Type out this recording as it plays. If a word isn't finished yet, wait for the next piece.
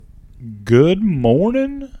Good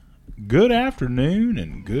morning, good afternoon,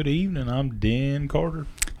 and good evening. I'm Dan Carter.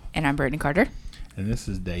 And I'm Brittany Carter. And this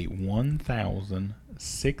is day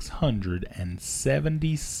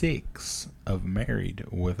 1676 of Married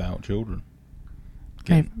Without Children.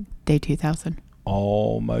 Day 2000.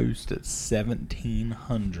 Almost at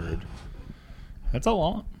 1700. That's a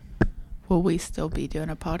lot. Will we still be doing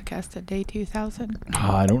a podcast at day 2000?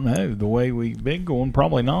 I don't know. The way we've been going,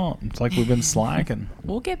 probably not. It's like we've been slacking.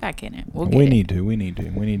 We'll get back in it. We need to. We need to.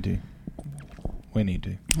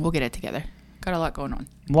 We'll get it together. Got a lot going on.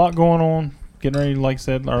 A lot going on. Getting ready, like I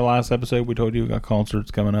said, our last episode, we told you we got concerts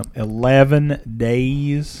coming up. 11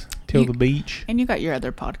 days till the beach. And you got your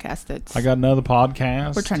other podcast that's... I got another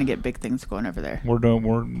podcast. We're trying to get big things going over there.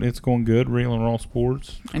 It's going good. Real and Raw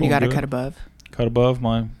Sports. And you got to cut above. Cut above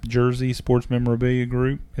my Jersey Sports Memorabilia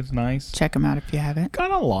group. It's nice. Check them out if you haven't. Got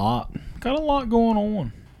a lot going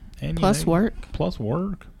on. And Plus work. Got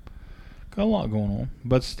a lot going on.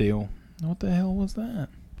 But still, what the hell was that?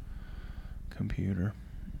 Computer.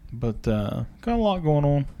 But got a lot going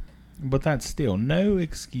on. But that's still no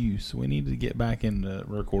excuse. We need to get back into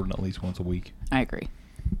recording at least once a week. I agree.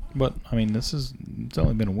 But I mean, it's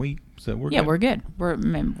only been a week, so we're good. We're good.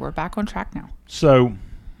 We're back on track now. So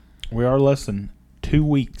we are less than 2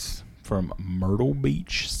 weeks from Myrtle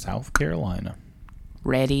Beach, South Carolina.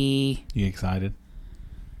 Ready? You excited?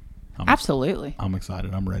 Absolutely. I'm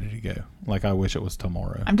excited. I'm ready to go. Like, I wish it was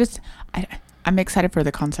tomorrow. I'm excited for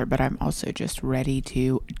the concert, but I'm also just ready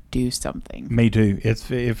to do something. Me too.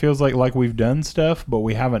 It feels like we've done stuff, but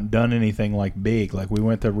we haven't done anything like big. Like, we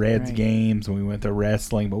went to Reds games and we went to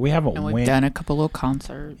wrestling, but we haven't. And we've done a couple of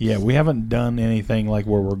concerts. Yeah, we haven't done anything like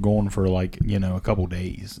where we're going for like a couple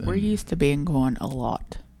days. We're used to being going a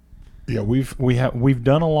lot. Yeah, we've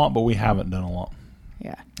done a lot, but we haven't done a lot.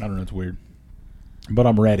 Yeah. I don't know. It's weird. But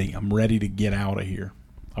I'm ready. I'm ready to get out of here.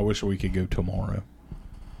 I wish we could go tomorrow.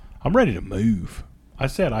 I'm ready to move. I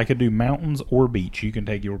said I could do mountains or beach. You can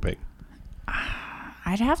take your pick.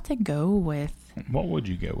 I'd have to go with... What would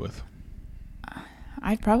you go with?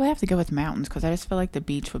 I'd probably have to go with mountains because I just feel like the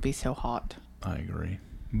beach would be so hot. I agree.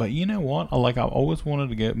 But you know what? I've always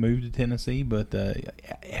wanted to move to Tennessee, but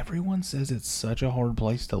everyone says it's such a hard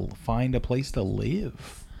place to find a place to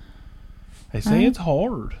live. They say it's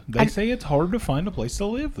hard. They say it's hard to find a place to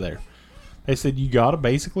live there. They said you got to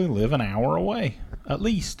basically live an hour away, at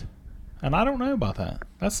least. And I don't know about that.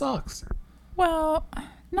 That sucks. Well,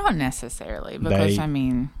 not necessarily, because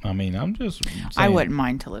I'm just saying. I wouldn't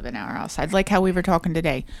mind to live an hour outside. Like how we were talking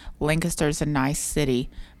today. Lancaster's a nice city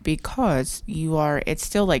because it's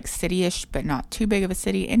still like city-ish, but not too big of a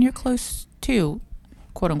city, and you're close to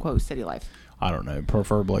quote-unquote city life. I don't know.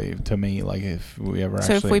 Preferably to me, like if we ever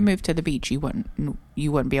So if we moved to the beach, you wouldn't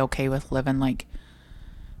be okay with living like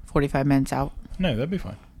 45 minutes out? No, that'd be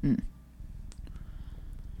fine.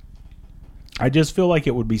 I just feel like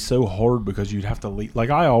it would be so hard because you'd have to leave.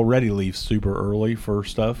 Like, I already leave super early for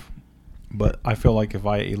stuff, but I feel like if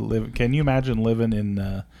I live... Can you imagine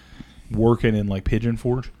living working in, like, Pigeon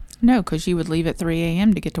Forge? No, because you would leave at 3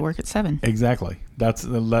 a.m. to get to work at 7. Exactly. That's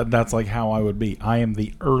like how I would be. I am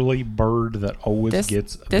the early bird that always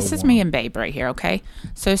gets the This is worm. me and Babe right here, okay?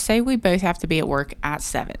 So say we both have to be at work at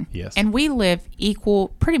 7. Yes. And we live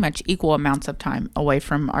pretty much equal amounts of time away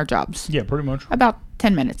from our jobs. Yeah, pretty much. About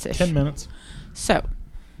 10 minutes-ish. 10 minutes. So,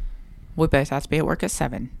 we both have to be at work at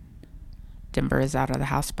 7. Denver is out of the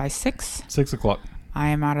house by 6. 6 o'clock. I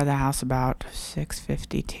am out of the house about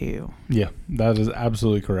 6:52. Yeah, that is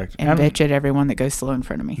absolutely correct. And bitch at everyone that goes slow in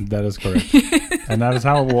front of me. That is correct. And that is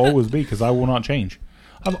how it will always be because I will not change.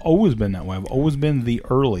 I've always been that way. I've always been the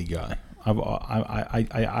early guy.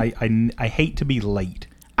 I hate to be late.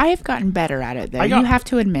 I have gotten better at it, though. You have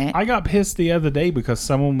to admit. I got pissed the other day because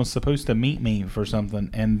someone was supposed to meet me for something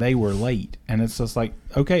and they were late. And it's just like,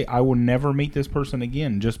 okay, I will never meet this person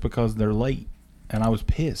again just because they're late. And I was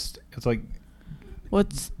pissed. It's like...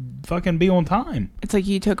 fucking be on time. It's like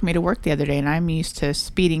you took me to work the other day, and I'm used to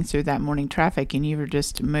speeding through that morning traffic, and you were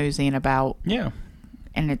just moseying about. Yeah.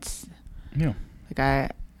 And it's... Yeah.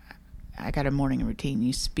 Like, I got a morning routine.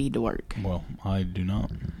 You speed to work. Well, I do not.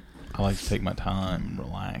 I like to take my time,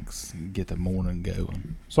 relax, and get the morning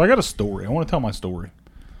going. So I got a story. I want to tell my story. I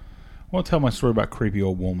want to tell my story about Creepy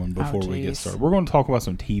Old Woman before we get started. We're going to talk about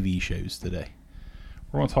some TV shows today.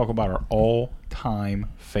 We're going to talk about our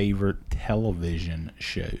all-time favorite television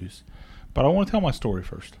shows. But I want to tell my story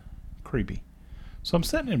first. Creepy. So I'm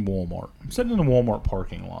sitting in Walmart. I'm sitting in the Walmart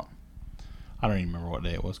parking lot. I don't even remember what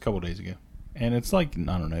day it was. A couple days ago. And it's like,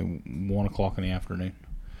 I don't know, 1 o'clock in the afternoon.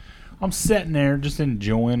 I'm sitting there just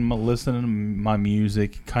enjoying, listening to my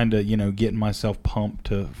music, kind of, getting myself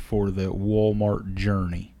pumped for the Walmart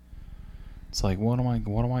journey. It's like, what am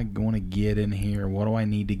I going to get in here? What do I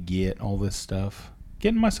need to get? All this stuff.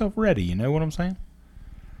 Getting myself ready, you know what I'm saying?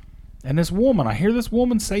 And this woman, I hear this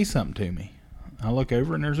woman say something to me. I look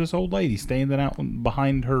over and there's this old lady standing out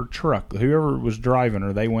behind her truck. Whoever was driving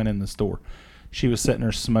her, they went in the store. She was sitting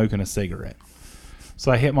there smoking a cigarette.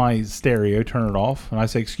 So I hit my stereo, turn it off, and I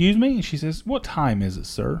say, excuse me? And she says, what time is it,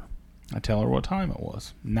 sir? I tell her what time it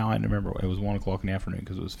was. Now I remember it was 1 o'clock in the afternoon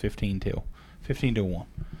because it was 15 till 1.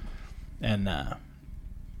 And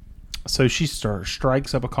so she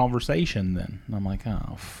strikes up a conversation then. And I'm like,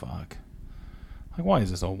 oh, fuck. Like, why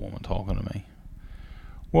is this old woman talking to me?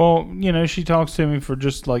 Well, you know, she talks to me for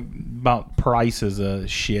just like about prices of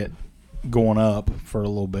shit going up for a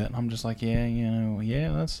little bit. And I'm just like, yeah, you know,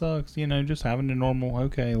 yeah, that sucks. You know, just having a normal,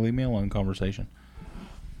 okay, leave me alone conversation.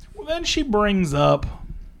 Well, then she brings up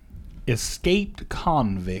escaped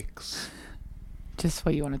convicts. Just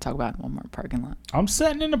what you want to talk about in Walmart parking lot. I'm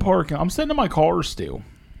sitting in my car still.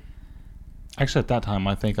 Actually, at that time,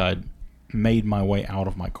 I think I'd made my way out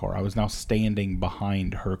of my car. I was now standing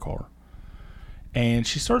behind her car. And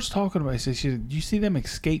she starts talking about it. She says, do you see them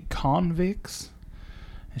escaped convicts?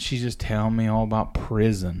 And she's just telling me all about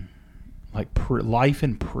prison. Like life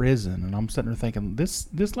in prison. And I'm sitting there thinking,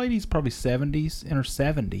 this lady's probably 70s, in her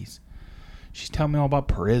 70s. She's telling me all about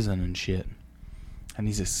prison and shit. And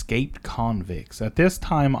these escaped convicts. At this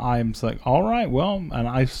time, I'm like, all right, well, and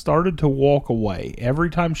I started to walk away. Every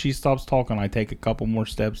time she stops talking, I take a couple more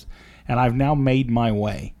steps. And I've now made my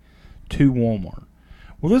way to Walmart.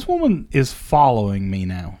 Well, this woman is following me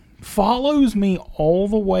now. Follows me all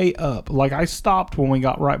the way up. Like, I stopped when we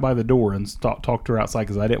got right by the door and talked to her outside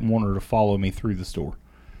because I didn't want her to follow me through the store.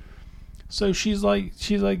 So she's like,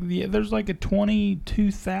 yeah, there's like a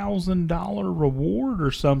 $22,000 reward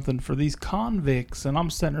or something for these convicts. And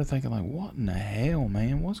I'm sitting there thinking, like, what in the hell,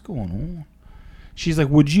 man? What's going on? She's like,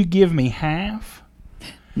 would you give me half?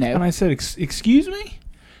 No. And I said, excuse me?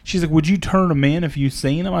 She's like, would you turn them in if you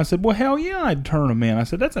seen them? I said, well, hell yeah, I'd turn them in. I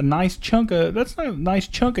said, that's a nice chunk of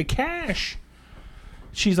cash.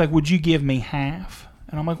 She's like, would you give me half?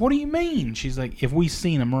 And I'm like, what do you mean? She's like, if we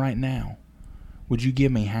seen them right now, would you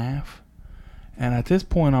give me half? And at this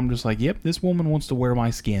point, I'm just like, yep, this woman wants to wear my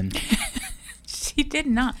skin. She did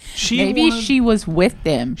not. She was with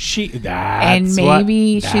them. She's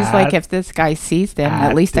like, if this guy sees them,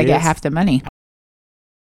 at least I get half the money.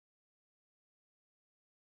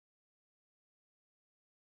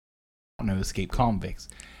 No escaped convicts.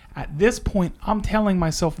 At this point, I'm telling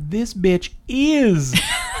myself this bitch is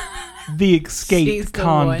the escaped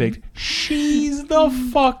convict. She's the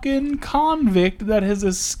fucking convict that has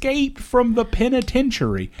escaped from the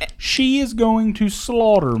penitentiary. She is going to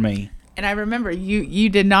slaughter me. And I remember you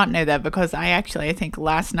did not know that because I think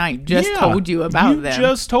last night told you about them. You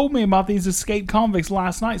just told me about these escaped convicts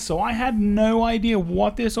last night, so I had no idea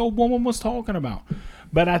what this old woman was talking about.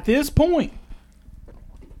 But at this point,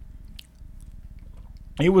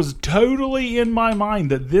 it was totally in my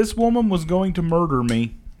mind that this woman was going to murder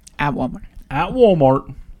me. At Walmart. At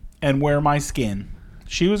Walmart and wear my skin.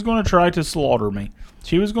 She was going to try to slaughter me.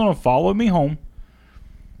 She was going to follow me home.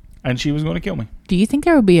 And she was going to kill me. Do you think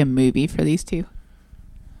there would be a movie for these two?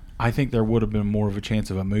 I think there would have been more of a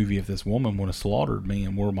chance of a movie if this woman would have slaughtered me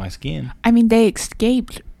and wore my skin. I mean, they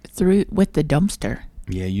escaped with the dumpster.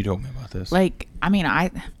 Yeah, you told me about this.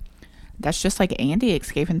 That's just like Andy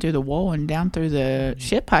escaping through the wall and down through the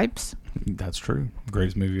shit pipes. That's true.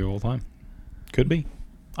 Greatest movie of all time. Could be.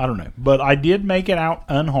 I don't know. But I did make it out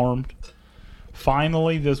unharmed.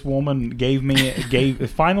 Finally, this woman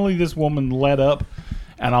finally this woman let up.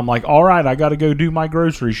 And I'm like, all right, I got to go do my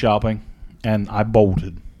grocery shopping. And I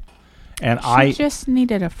bolted. And she just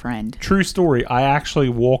needed a friend. True story. I actually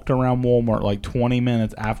walked around Walmart like 20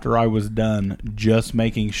 minutes after I was done, just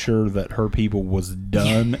making sure that her people was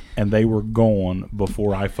done and they were gone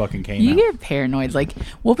before I fucking came out. You get paranoid. Like,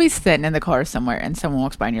 we'll be sitting in the car somewhere and someone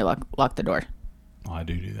walks by and you lock the door. I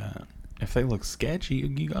do that. If they look sketchy,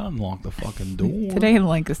 you gotta unlock the fucking door. Today in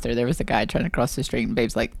Lancaster, there was a guy trying to cross the street and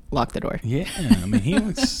Babe's like, lock the door. Yeah, I mean, he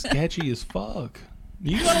looks sketchy as fuck.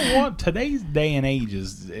 You gotta want today's day and age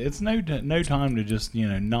it's no time to just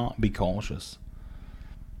not be cautious.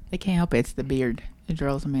 They can't help it. It's the beard. It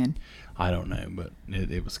draws them in. I don't know, but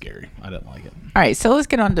it was scary. I didn't like it. All right, so let's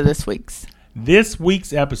get on to this week's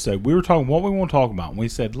episode. We were talking what we want to talk about, and we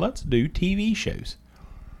said let's do TV shows.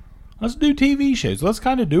 Let's do TV shows. Let's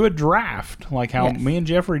kind of do a draft, like how me and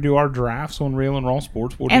Jeffrey do our drafts on Real and Raw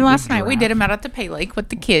Sports. And last night we did them out at the Pay Lake with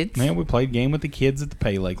the kids. Man, we played a game with the kids at the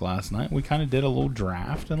Pay Lake last night. We kind of did a little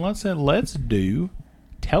draft, and let's do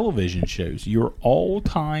television shows. Your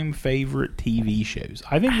all-time favorite TV shows.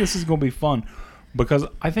 I think this is going to be fun. because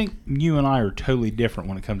I think you and I are totally different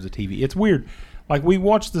when it comes to TV. It's weird. Like, we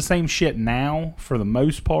watch the same shit now for the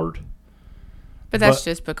most part. But that's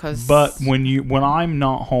just because... But when I'm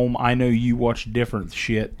not home, I know you watch different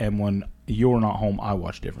shit, and when you're not home, I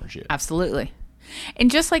watch different shit. Absolutely.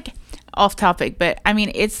 And just like off topic, but I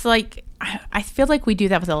mean, it's like, I feel like we do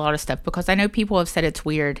that with a lot of stuff because I know people have said it's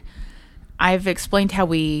weird. I've explained how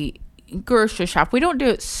we grocery shop. We don't do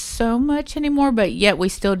it so much anymore, but yet we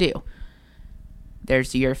still do.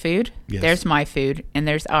 There's your food, there's my food, and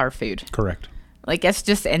there's our food. Correct. Like, it's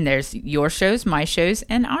just, and there's your shows, my shows,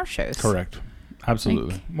 and our shows. Correct.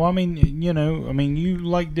 Absolutely. Well, I mean, you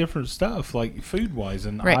like different stuff, like food-wise,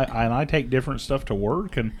 and right. I take different stuff to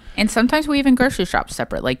work, and sometimes we even grocery shop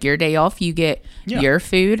separate. Like, your day off, you get your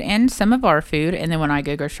food and some of our food, and then when I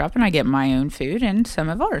go grocery shopping, I get my own food and some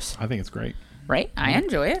of ours. I think it's great. Right? I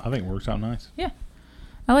enjoy it. I think it works out nice. Yeah.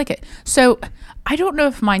 I like it. So, I don't know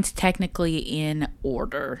if mine's technically in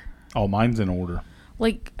order. Oh, mine's in order.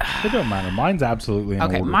 Like, it don't matter. Mine's absolutely in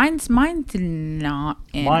order. Okay, mine's not in order.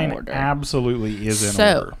 Mine absolutely is in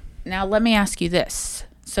order. So, now let me ask you this.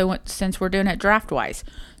 So, since we're doing it draft-wise,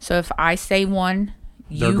 so if I say one,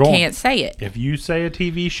 you can't say it. If you say a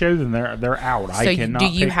TV show, then they're out. So I cannot. Do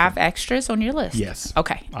you have extras on your list? Yes.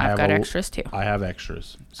 Okay, I've got extras too. I have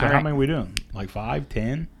extras. So All how right. many are we doing? Like 5,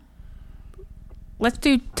 10? Let's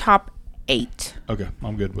do top 8. Okay,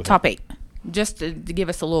 I'm good with Top 8. Just to give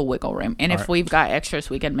us a little wiggle room. And if we've got extras,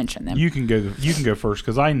 we can mention them. You can go first,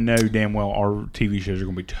 because I know damn well our TV shows are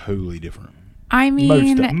going to be totally different. I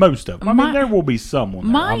mean... Most of them. I mean, there will be someone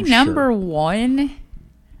there, my I'm number sure. one,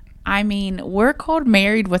 I mean, we're called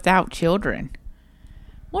Married Without Children.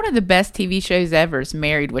 One of the best TV shows ever is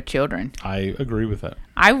Married with Children. I agree with that.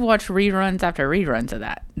 I watch reruns after reruns of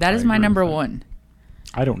that. That is my number one.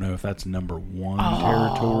 I don't know if that's number one Oh,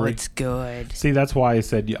 territory. it's good. See, that's why I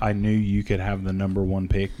said I knew you could have the number one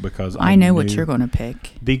pick, because I know what you're going to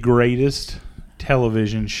pick. The greatest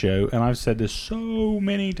television show, and I've said this so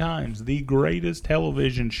many times, the greatest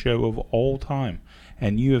television show of all time,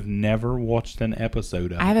 and you have never watched an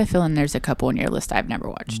episode of it. I have a feeling there's a couple on your list I've never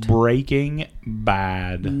watched. Breaking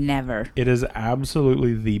Bad. Never. It is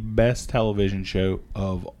absolutely the best television show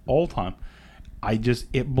of all time.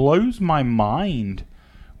 It blows my mind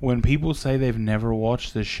when people say they've never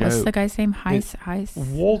watched this show. What's the guy's name? Heis?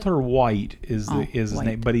 Walter White is his White.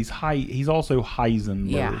 name, but he's also Heisenberg.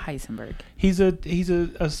 Yeah, Heisenberg. He's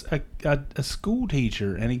a school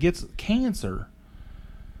teacher, and he gets cancer.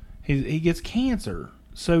 He gets cancer,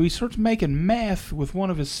 so he starts making meth with one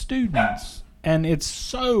of his students, and it's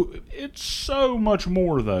so much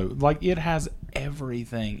more though. Like, it has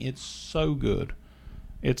everything. It's so good.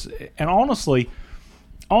 And honestly,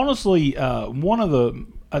 one of the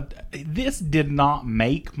this did not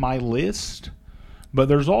make my list, but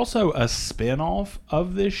there's also a spinoff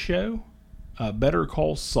of this show, Better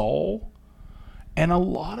Call Saul, and a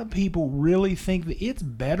lot of people really think that it's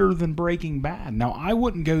better than Breaking Bad. Now, I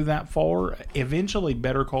wouldn't go that far. Eventually,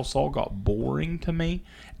 Better Call Saul got boring to me,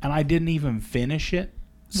 and I didn't even finish it.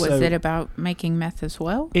 Was it about making meth as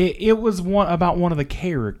well? It was about one of the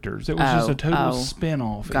characters. It was just a total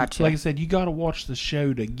spin-off. Gotcha. Like I said, you got to watch the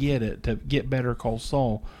show to get Better Call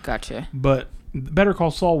Saul. Gotcha. But Better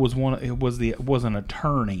Call Saul was an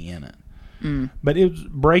attorney in it. But it was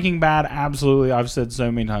Breaking Bad. Absolutely, I've said so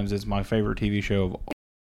many times, it's my favorite TV show of all.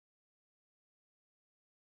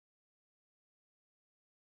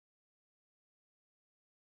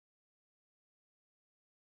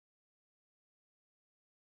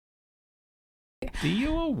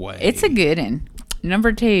 Steal away. It's a good one.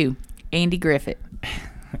 Number 2, Andy Griffith.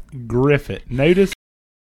 Griffith. Notice.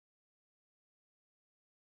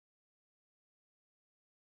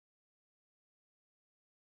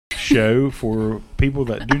 Show for people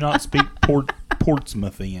that do not speak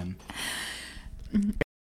Portsmouthian.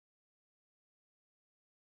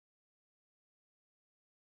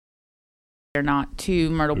 Or not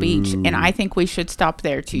to Myrtle Beach, and I think we should stop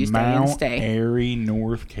there Tuesday Mount and stay. Airy,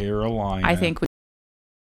 North Carolina. I think we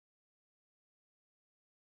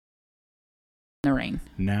the rain.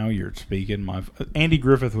 Now you're speaking. Andy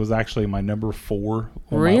Griffith was actually my number 4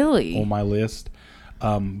 on my list.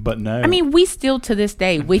 But no. I mean, we still to this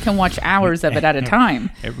day we can watch hours of it at a time.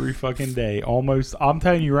 Every fucking day, almost. I'm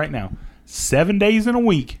telling you right now, 7 days in a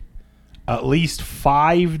week, at least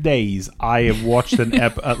 5 days, I have watched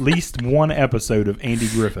at least one episode of Andy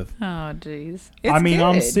Griffith. Oh, jeez. I mean, good.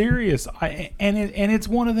 I'm serious. And it's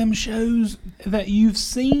one of them shows that you've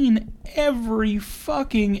seen every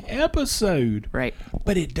fucking episode. Right.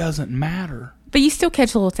 But it doesn't matter. But you still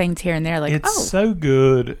catch little things here and there, like, it's so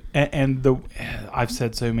good. And I've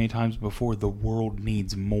said so many times before, the world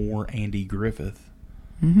needs more Andy Griffith.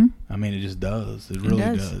 Mm-hmm. I mean, it just does. It really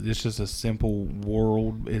does. It's just a simple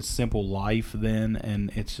world. It's simple life then,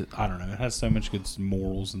 and it's just, I don't know. It has so much good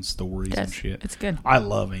morals and stories and shit. It's good. I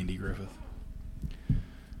love Andy Griffith.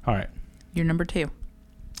 All right. Your number 2.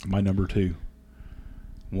 My number 2.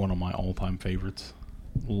 One of my all-time favorites.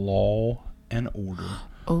 Law and Order.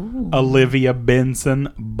 Oh. Olivia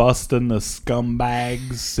Benson busting the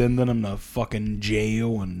scumbags, sending them to fucking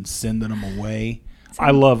jail and sending them away.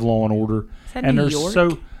 I love Law and Order. And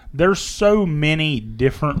there's so many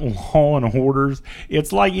different Law and Orders.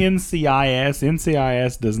 It's like NCIS.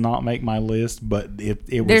 NCIS does not make my list, but it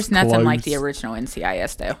was There's nothing close. like the original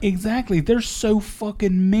NCIS though. Exactly. There's so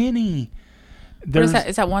fucking many. What is that?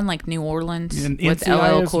 Is that one like New Orleans with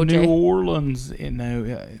NCIS LL Cool J? New Orleans.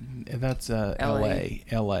 That's L.A.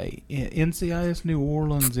 NCIS New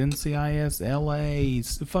Orleans, NCIS L.A.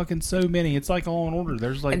 Fucking so many. It's like Law and Order.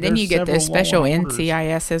 There's like, and then you get those special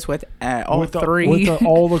NCISs with all three. With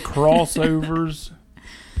all the crossovers.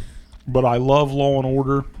 But I love Law and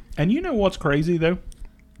Order. And you know what's crazy though?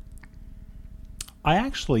 I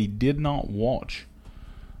actually did not watch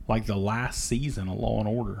like the last season of Law and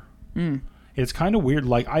Order. It's kind of weird.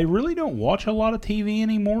 Like, I really don't watch a lot of TV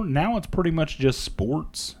anymore. Now it's pretty much just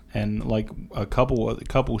sports and like a couple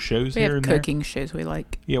shows here and there. We have cooking shows we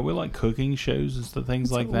like. Yeah, we like cooking shows and stuff,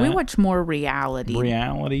 things like that. We watch more reality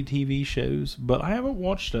TV shows, but I haven't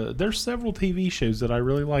watched. There's several TV shows that I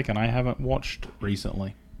really like, and I haven't watched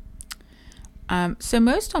recently. So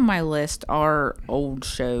most on my list are old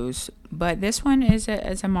shows, but this one is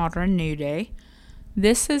a modern new day.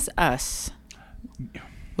 This Is Us.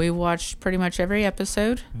 We watched pretty much every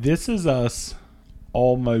episode. This Is Us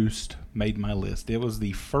almost made my list. It was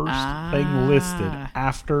the first thing listed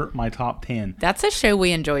after my top 10. That's a show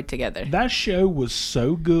we enjoyed together. That show was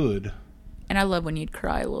so good. And I love when you'd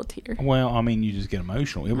cry a little tear. Well, I mean, you just get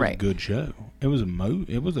emotional. It was a good show. It was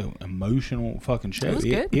an emotional fucking show. It was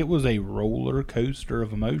good. It was a roller coaster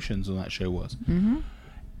of emotions when that show was. Mm-hmm.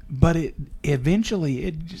 But it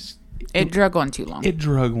drug on too long. It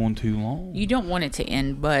drug on too long. You don't want it to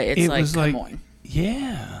end, but it's come on.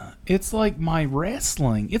 Yeah. It's like my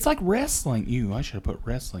wrestling. It's like wrestling. I should have put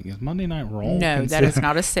wrestling. Is Monday Night Raw? No, that is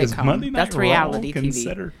not a sitcom. That's reality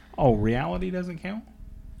TV. Oh, reality doesn't count?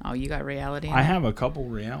 Oh, you got reality? I have a couple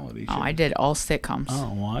reality shows. Oh, I did all sitcoms.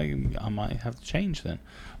 Oh, well, I might have to change then.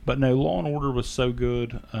 But no, Law and Order was so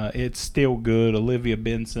good. It's still good. Olivia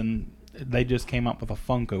Benson, they just came up with a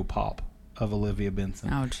Funko Pop of Olivia Benson.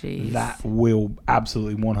 Oh, jeez. That will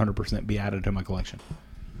absolutely 100% be added to my collection.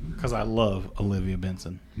 Because I love Olivia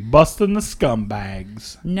Benson. Busting the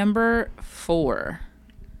scumbags. Number 4.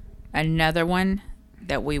 Another one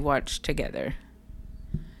that we watched together.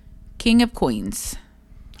 King of Queens.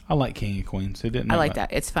 I like King of Queens. I like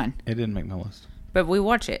that. It's fun. It didn't make my list. But we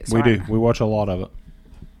watch it. So we do. We watch a lot of it.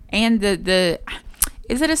 And the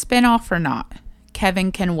is it a spinoff or not?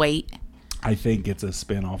 Kevin Can Wait. I think it's a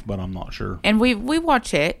spinoff, but I'm not sure. And we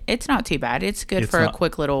watch it. It's not too bad. It's good for a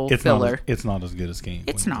quick little filler. It's not as good as King of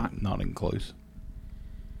Queens. It's not. Not even close.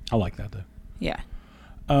 I like that though. Yeah.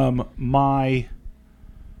 My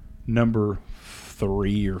number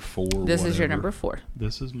 3 or 4. This is your number 4.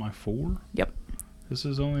 This is my 4? Yep. This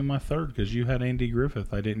is only my 3rd because you had Andy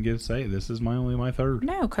Griffith. I didn't get to say it. This is only my 3rd.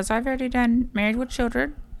 No, because I've already done Married with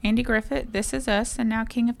Children, Andy Griffith, This Is Us, and now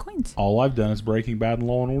King of Queens. All I've done is Breaking Bad and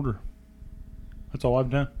Law and Order. That's all I've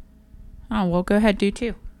done. Oh, well, go ahead, do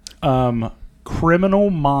too. Criminal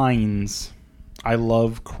Minds. I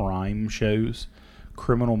love crime shows.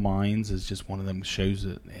 Criminal Minds is just one of them shows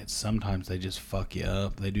that sometimes they just fuck you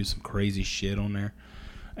up. They do some crazy shit on there.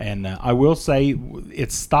 And I will say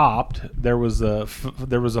it stopped. There was a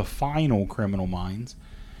final Criminal Minds,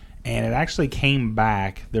 and it actually came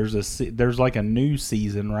back. There's like a new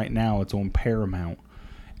season right now. It's on Paramount,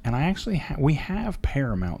 and I actually we have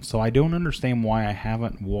Paramount, so I don't understand why I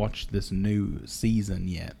haven't watched this new season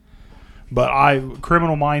yet. But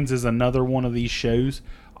Criminal Minds is another one of these shows.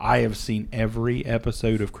 I have seen every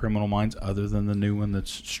episode of Criminal Minds other than the new one that's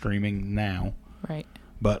streaming now. Right.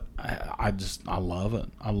 But I love it.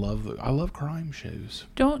 I love crime shows.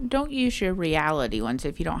 Don't use your reality ones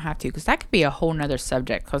if you don't have to, because that could be a whole nother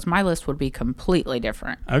subject. Because my list would be completely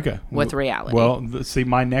different. Okay. With reality. Well, see,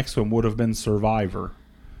 my next one would have been Survivor.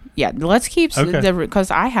 Yeah, let's keep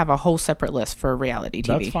because I have a whole separate list for reality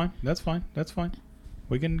TV. That's fine.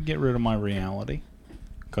 We can get rid of my reality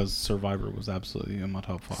because Survivor was absolutely in my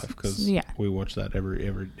top 5 because we watch that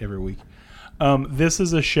every week. This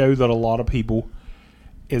is a show that a lot of people.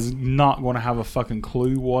 is not going to have a fucking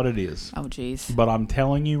clue what it is. Oh, jeez. But I'm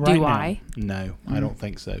telling you right now. Do I? No, I don't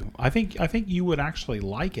think so. I think you would actually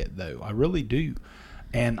like it, though. I really do.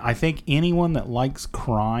 And I think anyone that likes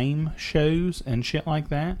crime shows and shit like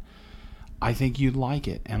that, I think you'd like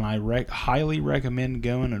it. And I highly recommend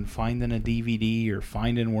going and finding a DVD or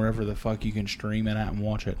finding wherever the fuck you can stream it at and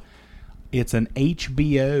watch it. It's an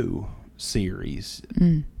HBO series.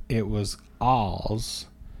 It was Oz.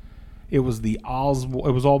 It was it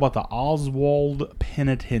was all about the Oswald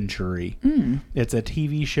Penitentiary. It's a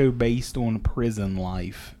TV show based on prison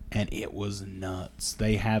life, and it was nuts.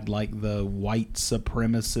 They had like the white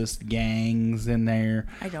supremacist gangs in there.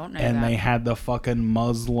 I don't know and that. They had the fucking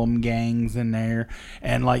Muslim gangs in there,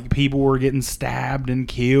 and like people were getting stabbed and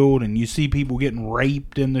killed, and you see people getting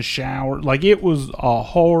raped in the shower. Like, it was a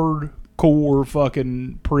hardcore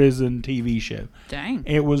fucking prison TV show. Dang.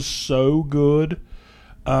 It was so good.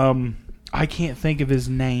 I can't think of his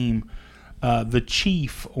name. The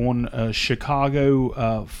chief on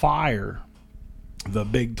Chicago Fire, the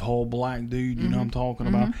big tall black dude, you know what I'm talking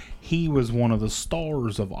about? He was one of the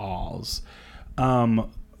stars of Oz.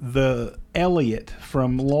 The Elliot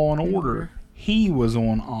from Law and Order, he was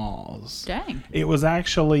on Oz. Dang. It was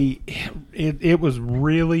actually, it was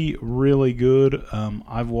really, really good.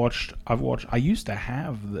 I used to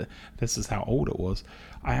have this is how old it was.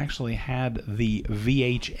 I actually had the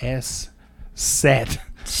VHS set.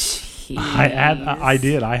 I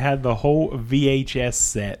did. I had the whole VHS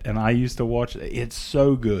set, and I used to watch it. It's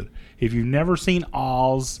so good. If you've never seen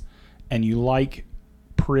Oz and you like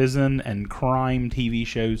prison and crime TV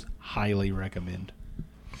shows, highly recommend.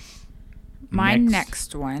 My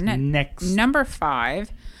next one, number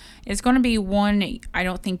 5, is going to be one I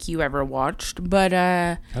don't think you ever watched, but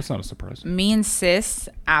that's not a surprise. Me and Sis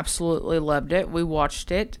absolutely loved it. We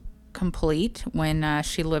watched it complete when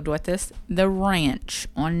she lived with us. The Ranch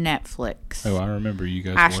on Netflix. Oh, I remember you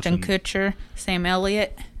guys Ashton watching. Kutcher, Sam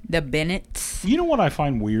Elliott, the Bennetts. You know what I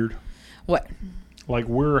find weird? What? Like,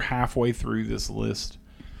 we're halfway through this list,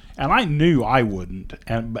 and I knew I wouldn't,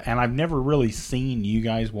 and I've never really seen you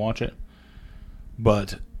guys watch it,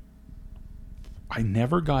 but I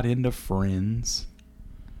never got into Friends.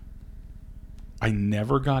 I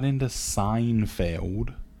never got into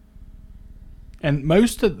Seinfeld. And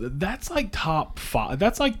most of that's like top 5.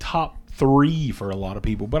 That's like top 3 for a lot of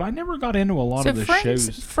people. But I never got into a lot of the shows.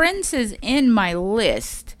 Friends is in my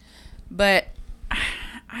list, but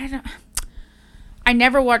I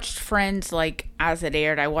never watched Friends like as it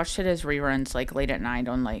aired. I watched it as reruns, like late at night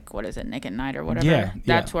on like, what is it, Nick at Night or whatever. Yeah,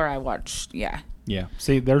 that's where I watched. Yeah. Yeah.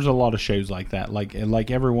 See, there's a lot of shows like that. Like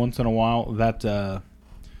every once in a while, that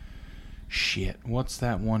shit. What's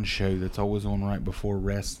that one show that's always on right before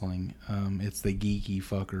wrestling? It's the Geeky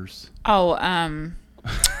Fuckers. Oh,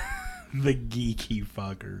 the Geeky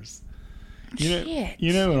Fuckers. Shit.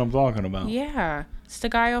 You know what I'm talking about? Yeah, it's the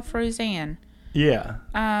guy off Roseanne. Yeah.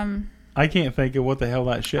 I can't think of what the hell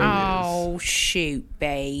that show is. Oh shoot,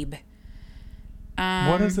 babe.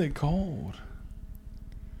 What is it called?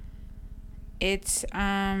 It's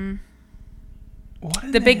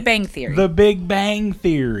What The Big Bang Theory. The Big Bang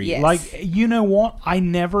Theory. Yes. Like, you know what? I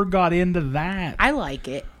never got into that. I like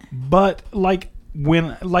it. But like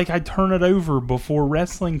when I turn it over before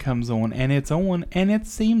wrestling comes on, and it's on, and it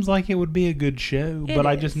seems like it would be a good show, but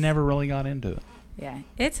I just never really got into it. Yeah,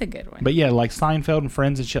 it's a good one. But yeah, like Seinfeld and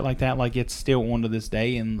Friends and shit like that, like it's still on to this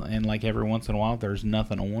day, and like every once in a while there's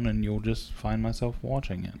nothing on, and you'll just find myself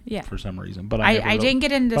watching it for some reason. But I didn't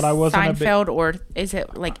get into Seinfeld, or is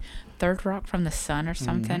it like Third Rock from the Sun or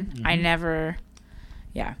something? Mm-hmm. I never,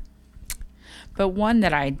 But one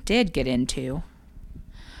that I did get into.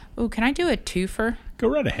 Ooh, can I do a twofer? Go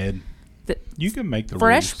right ahead. You can make the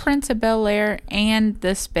Fresh rules. Prince of Bel-Air and the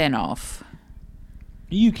spinoff.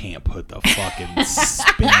 You can't put the fucking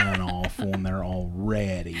spin-off on there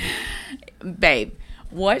already. Babe,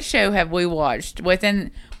 what show have we watched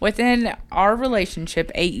within our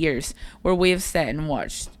relationship 8 years where we have sat and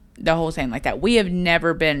watched the whole thing like that? We have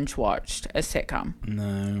never binge watched a sitcom.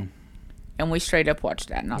 No. And we straight up watched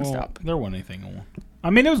that nonstop. Well, there wasn't anything on. I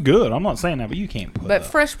mean, it was good. I'm not saying that, but you can't put But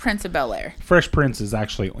Fresh Prince of Bel-Air. Fresh Prince is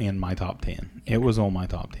actually in my top 10. It was on my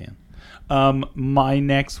top 10. My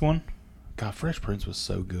next one. God, Fresh Prince was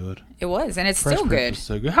so good. It was, and it's Fresh still Prince good. Was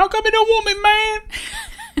so good. How come he don't want me, man?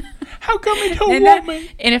 How come he don't want me?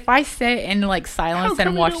 And if I sit in like silence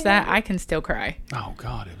and watch that, I can still cry. Oh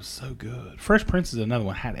God, it was so good. Fresh Prince is another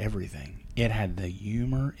one. Had everything. It had the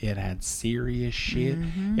humor. It had serious shit.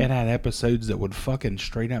 Mm-hmm. It had episodes that would fucking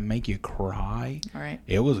straight up make you cry. All right.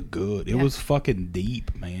 It was good. It was fucking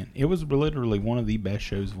deep, man. It was literally one of the best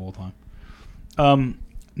shows of all time.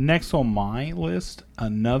 Next on my list,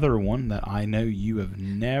 another one that I know you have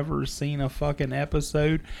never seen a fucking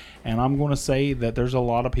episode, and I'm going to say that there's a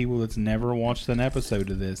lot of people that's never watched an episode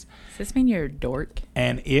of this. Does this mean you're a dork?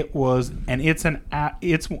 And it's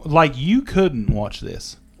like you couldn't watch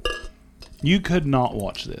this. You could not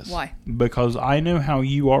watch this. Why? Because I know how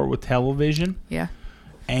you are with television. Yeah.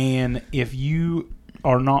 And if you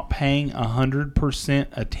are not paying 100%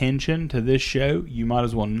 attention to this show, you might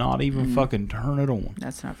as well not even fucking turn it on.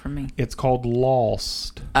 That's not for me. It's called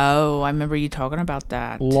Lost. Oh, I remember you talking about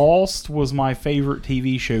that. Lost was my favorite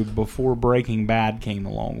TV show before Breaking Bad came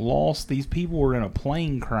along. Lost, these people were in a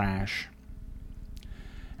plane crash.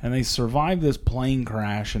 And they survive this plane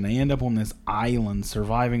crash, and they end up on this island,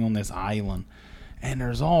 surviving on this island. And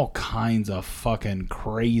there's all kinds of fucking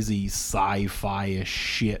crazy sci-fi-ish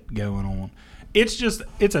shit going on. It's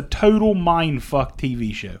a total mindfuck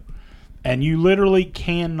TV show. And you literally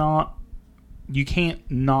can't not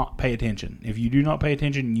pay attention. If you do not pay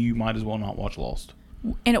attention, you might as well not watch Lost.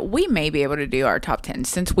 And we may be able to do our top 10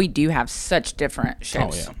 since we do have such different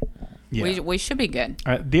shows. Oh, yeah. Yeah. We should be good.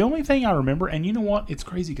 The only thing I remember, and you know what? It's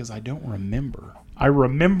crazy because I don't remember. I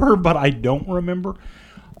remember, but I don't remember.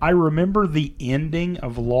 I remember the ending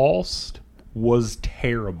of Lost was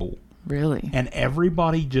terrible. Really? And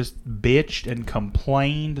everybody just bitched and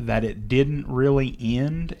complained that it didn't really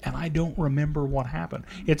end. And I don't remember what happened.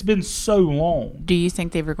 It's been so long. Do you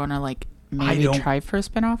think they were going to maybe try for a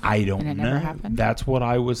spinoff? I don't and it know. Never happened? That's what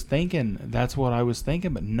I was thinking.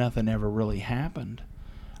 But nothing ever really happened.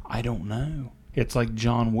 I don't know. It's like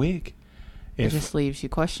John Wick. It just leaves you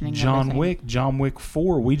questioning John everything. John Wick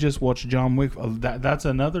 4. We just watched John Wick. That's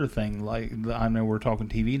another thing. Like, I know we're talking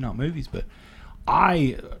TV, not movies, but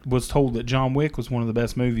I was told that John Wick was one of the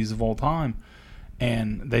best movies of all time.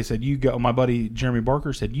 And they said, my buddy Jeremy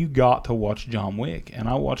Barker said, you got to watch John Wick. And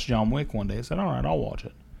I watched John Wick one day. I said, all right, I'll watch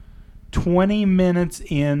it. 20 minutes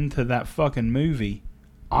into that fucking movie,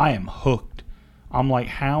 I am hooked. I'm like,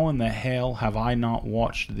 how in the hell have I not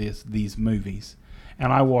watched these movies?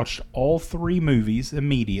 And I watched all 3 movies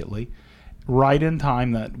immediately, right in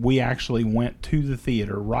time that we actually went to the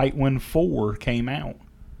theater, right when 4 came out.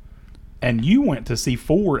 And you went to see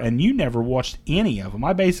 4, and you never watched any of them.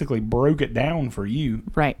 I basically broke it down for you.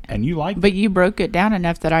 Right. And you liked it. But you broke it down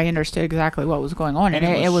enough that I understood exactly what was going on, and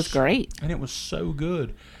it was great. And it was so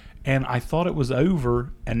good. And I thought it was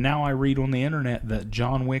over, and now I read on the internet that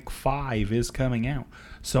John Wick 5 is coming out.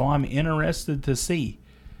 So I'm interested to see,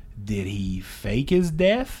 did he fake his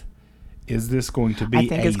death? Is this going to be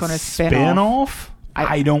a spin-off?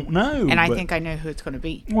 I don't know. And I think I know who it's going to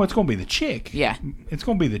be. Well, it's going to be the chick. Yeah. It's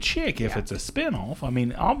going to be the chick if it's a spin-off. I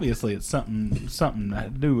mean, obviously it's something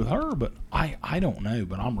to do with her, but I don't know,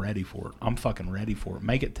 but I'm ready for it. I'm fucking ready for it.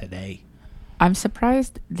 Make it today. I'm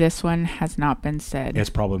surprised this one has not been said.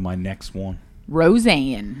 It's probably my next one.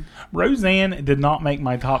 Roseanne. Roseanne did not make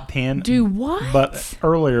my top 10. Do what? But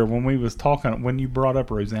earlier when we was talking, when you brought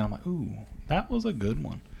up Roseanne, I'm like, ooh, that was a good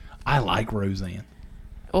one. I like Roseanne.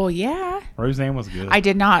 Oh, yeah. Roseanne was good. I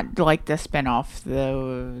did not like the spinoff,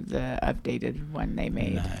 the updated one they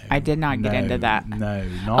made. No, I did not get into that. No,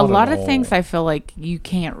 not a lot at of all. things I feel like you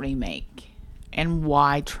can't remake. And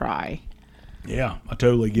why try? Yeah, I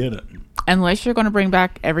totally get it. Unless you're going to bring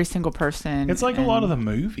back every single person. It's like a lot of the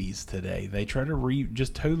movies today. They try to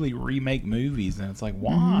just totally remake movies, and it's like,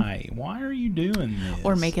 why? Mm-hmm. Why are you doing this?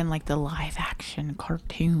 Or making like the live action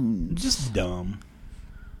cartoons. Just dumb.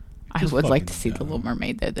 I would like to see The Little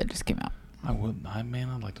Mermaid, though, that just came out. I would.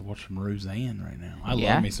 I'd like to watch some Roseanne right now. I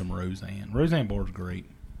love me some Roseanne. Roseanne Barr's great.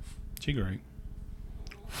 She's great.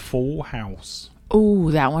 Full House.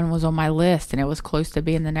 Oh, that one was on my list, and it was close to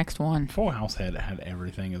being the next one. Full House had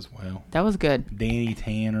everything as well. That was good. Danny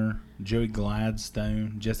Tanner, Joey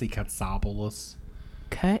Gladstone, Jesse Katsopoulos.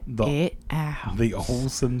 Cut it out. The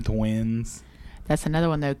Olsen twins. That's another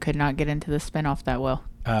one, though. Could not get into the spinoff that well.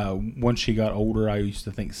 Once she got older, I used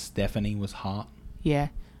to think Stephanie was hot. Yeah.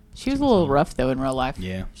 She was a little rough, though, in real life.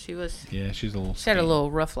 Yeah. She was. Yeah, she's a little... She had a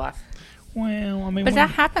little rough life. Well, I mean... But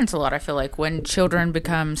that happens a lot, I feel like, when children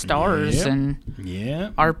become stars and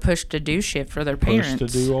are pushed to do shit for their parents.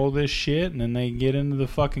 Pushed to do all this shit, and then they get into the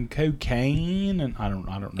fucking cocaine, and I don't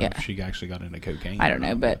know if she actually got into cocaine. I don't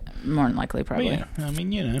know, but more than likely, probably. But yeah, I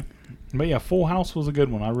mean, you know. But yeah, Full House was a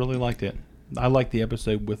good one. I really liked it. I liked the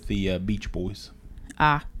episode with the Beach Boys.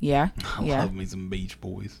 Yeah. I love me some Beach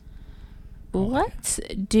Boys. Let's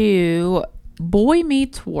do Boy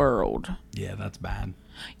Meets World. Yeah, that's bad.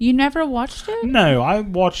 You never watched it? No, I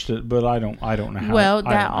watched it, but I don't know how. Well,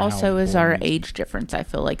 that also is our age difference, I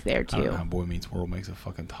feel like, there, I don't know too. how Boy Meets World makes a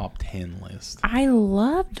fucking top 10 list. I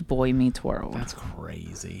loved Boy Meets World. That's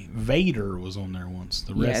crazy. Vader was on there once.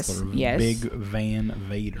 The Yes, wrestler. yes. Big Van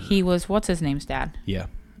Vader. He was, what's his name's dad? Yeah.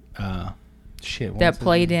 Shit. That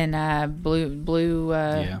played in Blue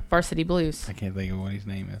Varsity Blues. I can't think of what his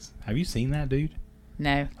name is. Have you seen that dude?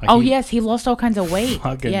 No. Like yes, he lost all kinds of weight.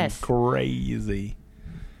 Fucking Yes. crazy.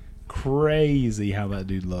 Crazy how that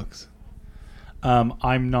dude looks.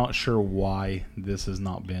 I'm not sure why this has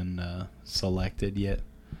not been selected yet.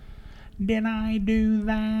 Did I do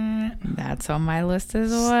that? That's on my list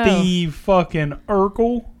as well. Steve fucking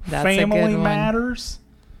Urkel. That's a Family good one. Matters.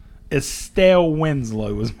 Estelle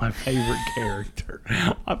Winslow was my favorite character.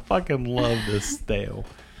 I fucking loved Estelle.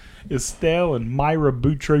 Estelle and Myra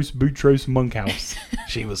Boutros Monkhouse.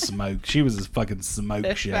 She was smoke. She was a fucking smoke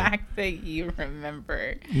The show. fact that you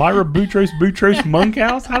remember. Myra Boutros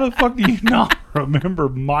Monkhouse? How the fuck do you not remember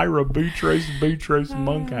Myra Boutros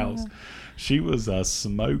Monkhouse? She was a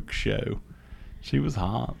smoke show. She was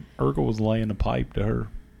hot. Urkel was laying a pipe to her.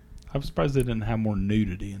 I'm surprised they didn't have more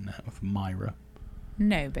nudity in that with Myra.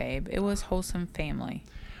 No, babe. It was wholesome family.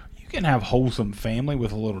 You can have wholesome family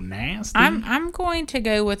with a little nasty. I'm going to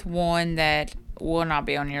go with one that will not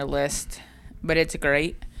be on your list, but it's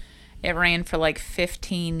great. It ran for like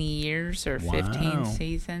 15 years or 15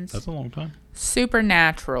 seasons. That's a long time.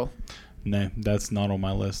 Supernatural, No, that's not on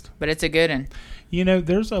my list. but it's a good one. You know,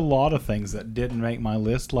 there's a lot of things that didn't make my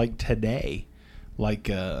list, like today. Like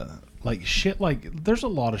shit, like there's a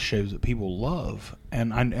lot of shows that people love,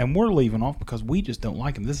 and we're leaving off because we just don't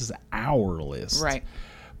like them. This is our list. Right.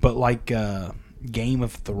 But like Game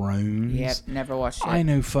of Thrones. Yep, never watched it. I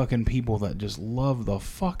know fucking people that just love the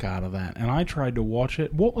fuck out of that. And I tried to watch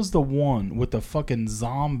it. What was the one with the fucking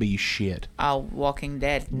zombie shit? Walking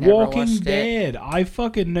Dead. Never Walking watched Dead. I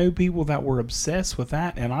fucking know people that were obsessed with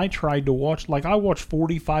that. And I tried to watch, like I watched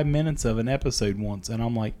 45 minutes of an episode once. And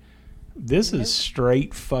I'm like, this is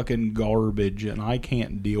straight fucking garbage. And I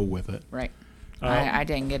can't deal with it. Right. I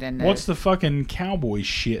didn't get into What's the fucking cowboy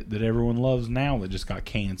shit that everyone loves now that just got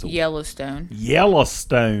canceled? Yellowstone.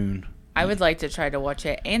 Yellowstone. I would like to try to watch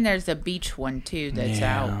it. And there's a beach one, too, that's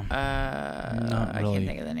out. Not I really. can't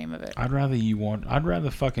think of the name of it. I'd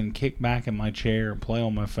rather fucking kick back in my chair and play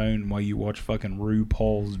on my phone while you watch fucking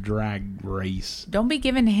RuPaul's Drag Race. Don't be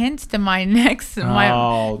giving hints to my next.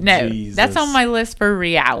 Oh, no, Jesus. that's on my list for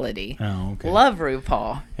reality. Oh, okay. Love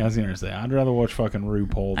RuPaul. I was gonna say I'd rather watch fucking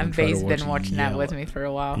RuPaul than And try to Faye's watch been watching that with me for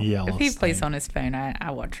a while. If he plays on his phone,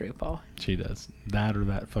 I watch RuPaul. She does. That or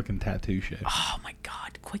that fucking tattoo show. Oh my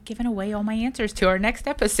God! Quit giving away all my answers to our next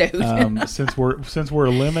episode. Since we're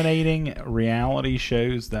eliminating reality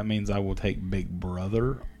shows, that means I will take Big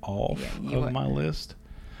Brother off of my list.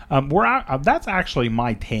 That's actually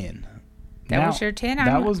my 10. That was your 10?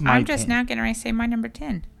 I'm just now getting ready to say my number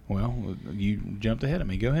 10. Well, you jumped ahead of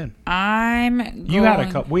me. Go ahead. You had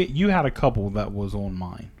a couple. You had a couple that was on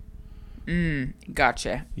mine.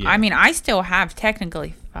 Gotcha. Yeah. I mean, I still have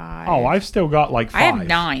technically 5. Oh, I've still got like 5. I have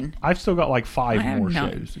 9. I've still got like 5 I have more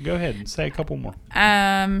 9. shows. Go ahead and say a couple more.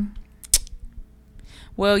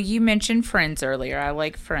 Well, you mentioned Friends earlier. I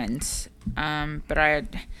like Friends. But I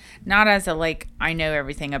not as a like I know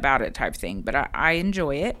everything about it type thing, but I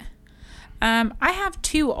enjoy it. I have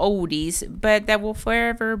 2 oldies, but that will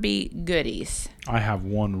forever be goodies. I have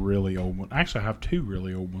one really old one. Actually, I have 2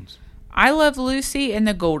 really old ones. I Love Lucy and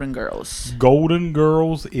the Golden Girls. Golden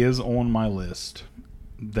Girls is on my list.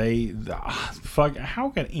 Fuck. How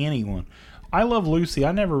could anyone? I Love Lucy.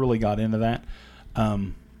 I never really got into that.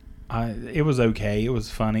 It was okay. It was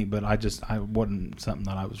funny, but I wasn't something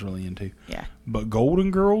that I was really into. Yeah. But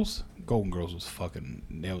Golden Girls was fucking.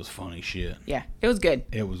 It was funny shit. Yeah, it was good.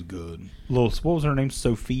 It was good. What was her name?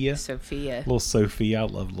 Sophia. Little Sophia. I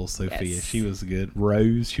loved little Sophia. Yes. She was good.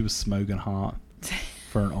 Rose. She was smoking hot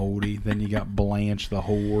for an oldie. Then you got Blanche the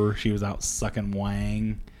whore. She was out sucking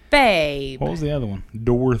wang. Babe. What was the other one?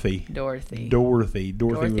 Dorothy. Dorothy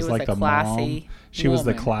was like the classy mom. She was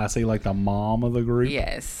the woman. classy, like the mom of the group.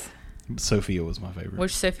 Yes. Sophia was my favorite.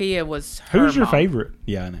 Which Sophia was her Who's your mom. favorite?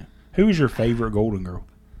 Yeah, I know. Who was your favorite Golden Girl?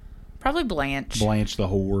 Probably Blanche. Blanche the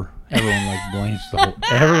whore. Everyone liked Blanche the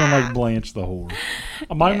whore. Everyone liked Blanche the whore.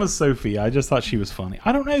 Mine was Sophia. I just thought she was funny.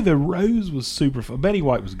 I don't know. The Rose was super fun. Betty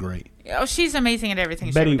White was great. Oh, she's amazing at everything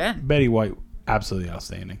she's ever done. Betty White, absolutely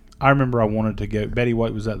outstanding. I remember I wanted to go. Betty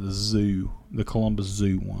White was at the zoo, the Columbus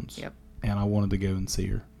Zoo once. Yep. And I wanted to go and see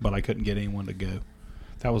her, but I couldn't get anyone to go.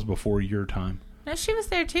 That was before your time. No, she was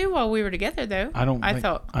there too while we were together, though. I don't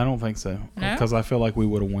think so. No? Because I feel like we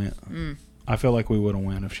would have went. I feel like we would have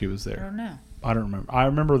went if she was I there. don't know. I don't remember. I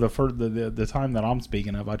remember the time that I'm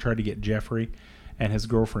speaking of. I tried to get Jeffrey and his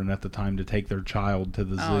girlfriend at the time to take their child to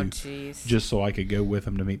the zoo. Oh, jeez. Just so I could go with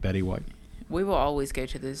them to meet Betty White. We will always go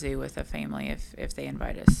to the zoo with a family if they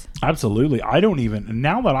invite us. Absolutely. I don't even,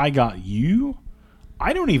 now that I got you,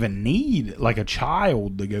 I don't even need like a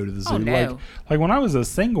child to go to the zoo. Oh, no. Like when I was a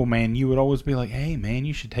single man, you would always be like, hey man,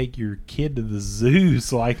 you should take your kid to the zoo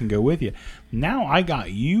so I can go with you. Now I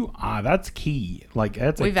got you. That's key. Like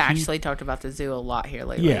We've actually talked about the zoo a lot here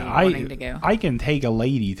lately. Yeah, wanting to go. I can take a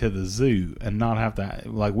lady to the zoo and not have to,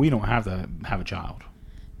 like, we don't have to have a child.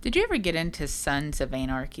 Did you ever get into Sons of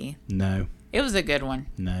Anarchy? No. It was a good one.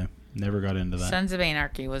 No. Never got into that. Sons of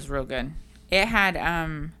Anarchy was real good. It had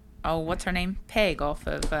what's her name? Peg off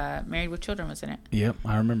of Married with Children was in it. Yep,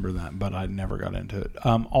 I remember that, but I never got into it.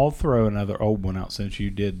 I'll throw another old one out since you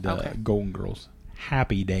did Golden Girls.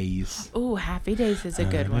 Happy Days. Ooh, Happy Days is a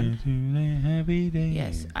good one. Happy Days.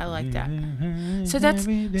 Yes, I like that.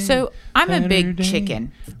 So I'm a big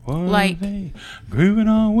chicken. Like, grooving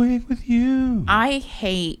all week with you. I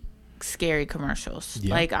hate scary commercials.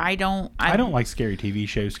 Yeah. Like I don't like scary TV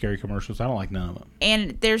shows, scary commercials. I don't like none of them.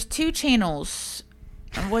 And there's 2 channels,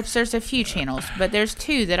 which there's a few channels, but there's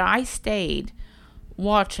 2 that I stayed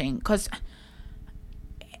watching because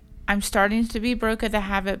I'm starting to be broke of the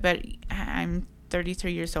habit, but I'm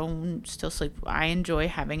 33 years old and still sleep. I enjoy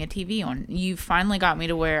having a TV on. You finally got me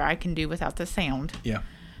to where I can do without the sound. Yeah.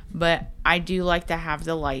 But I do like to have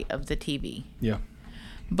the light of the TV. Yeah.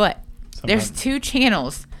 But there's 2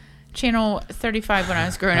 channels. Channel 35 when I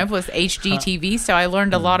was growing up was HGTV, so I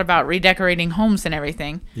learned a lot about redecorating homes and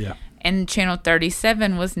everything. Yeah. And channel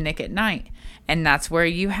 37 was Nick at Night. And that's where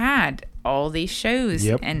you had all these shows.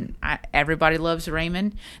 Yep. And Everybody Loves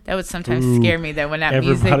Raymond. That would sometimes scare me, though, when that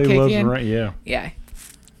music Everybody kicked loves in. Yeah. Yeah.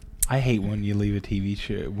 I hate when you leave a TV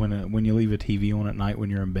show when you leave a TV on at night when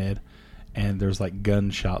you're in bed, and there's like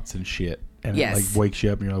gunshots and shit, and Yes. it like wakes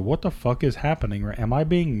you up, and you're like, "What the fuck is happening? Am I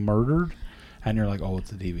being murdered?" And you're like, "Oh,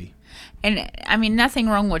 it's the TV." And I mean, nothing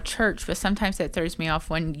wrong with church, but sometimes that throws me off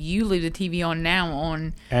when you leave the TV on now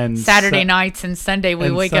on And Saturday nights and Sunday we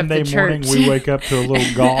wake Sunday up to morning, church. we wake up to a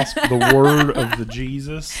little gospel, the word of the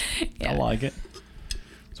Jesus. Yeah. I like it.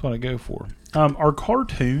 That's what I go for. Are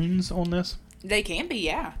cartoons on this? They can be,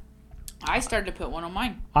 yeah. I started to put one on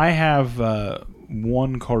mine. I have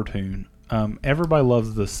one cartoon. Everybody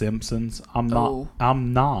loves The Simpsons. I'm not. Oh.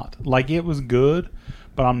 I'm not. Like, it was good,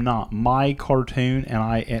 but I'm not. My cartoon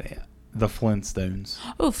and the Flintstones.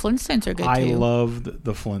 Oh, Flintstones are good I too. loved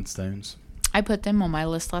the Flintstones. I put them on my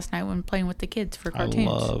list last night when playing with the kids for cartoons.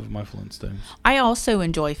 I love my Flintstones. I also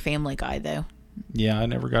enjoy Family Guy though. Yeah, I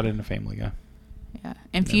never got into Family Guy. Yeah,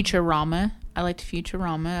 and Futurama. I liked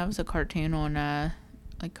Futurama. That was a cartoon on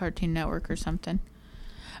like Cartoon Network or something.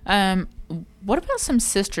 What about some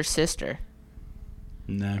Sister Sister?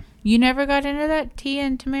 No. You never got into that, Tia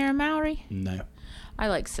and Tamara Mowry? No. I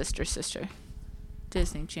like Sister Sister.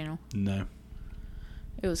 Disney Channel. No.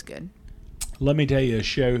 It was good. Let me tell you a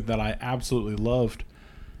show that I absolutely loved,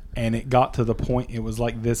 and it got to the point it was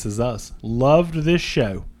like This Is Us. Loved this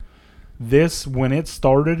show. This, when it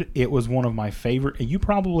started, it was one of my favorite. And you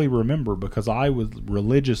probably remember because I would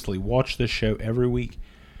religiously watch this show every week.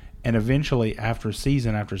 And eventually, after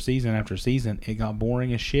season after season after season, it got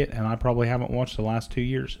boring as shit, and I probably haven't watched the last 2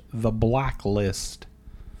 years. The Blacklist.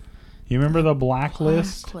 You remember The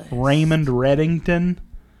Blacklist? Raymond Reddington.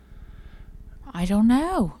 I don't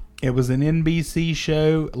know. It was an NBC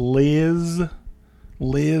show. Liz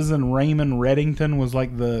and Raymond Reddington was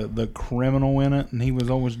like the criminal in it, and he was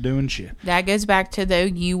always doing shit. That goes back to though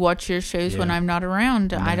you watch your shows when I'm not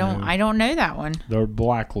around. No. I don't know that one. The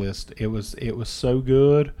Blacklist. It was so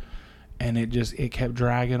good, and it kept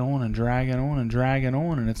dragging on and dragging on and dragging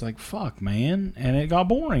on, and it's like, fuck, man. And it got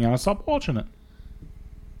boring, and I stopped watching it.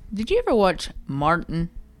 Did you ever watch Martin?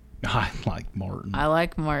 I liked Martin. I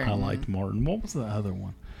like Martin. I liked Martin. What was the other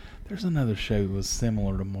one? There's another show that was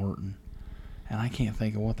similar to Martin, and I can't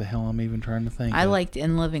think of what the hell I'm even trying to think of. I liked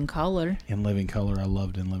In Living Color. In Living Color. I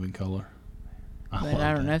loved In Living Color. But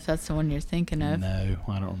I don't know if that's the one you're thinking of. No,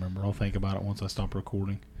 I don't remember. I'll think about it once I stop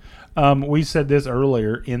recording. We said this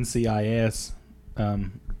earlier, NCIS.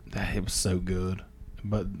 That it was so good.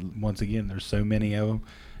 But once again, there's so many of them,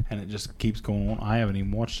 and it just keeps going on. I haven't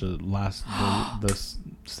even watched the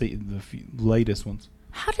latest ones.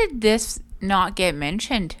 How did this not get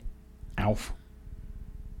mentioned? Alf.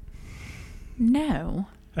 No.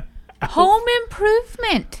 Home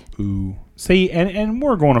Improvement. Ooh. See, and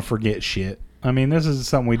we're going to forget shit. I mean, this is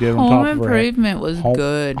something we did on top Home of our head. Improvement was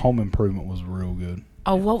good. Home Improvement was real good.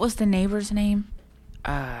 Oh, what was the neighbor's name?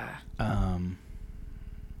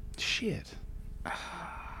 Shit.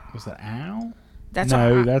 Was that Al?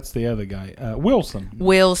 No, that's the other guy. Wilson.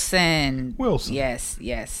 Wilson.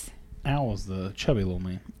 Yes. Al was the chubby little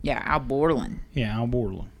man. Yeah, Al Borland. Yeah, Al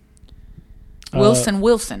Borland. Wilson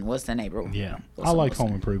was the neighbor. Yeah. Wilson, I like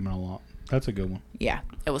Home Improvement a lot. That's a good one. Yeah,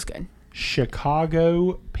 it was good.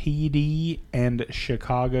 Chicago PD and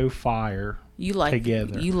Chicago Fire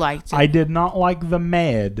together. You liked it. I did not like The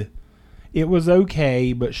Med. It was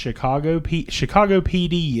okay, but Chicago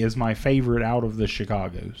PD is my favorite out of the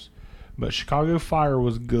Chicagos. But Chicago Fire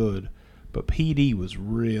was good, but PD was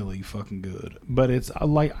really fucking good. But it's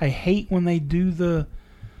like I hate when they do the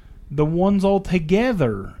ones all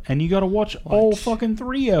together, and you got to watch all fucking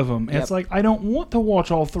 3 of them. Yep. It's like I don't want to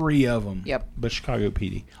watch all 3 of them. Yep. But Chicago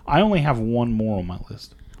PD. I only have one more on my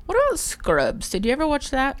list. What about Scrubs? Did you ever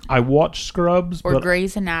watch that? I watched Scrubs. Or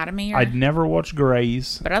Grey's Anatomy? I'd never watched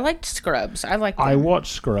Grey's. But I liked Scrubs. I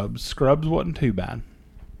watched Scrubs. Scrubs wasn't too bad.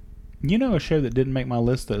 You know a show that didn't make my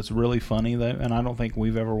list that's really funny, though, and I don't think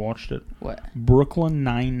we've ever watched it? What? Brooklyn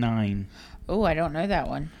Nine-Nine. Oh, I don't know that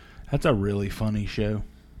one. That's a really funny show.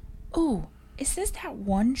 Oh, is this that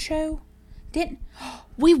one show? This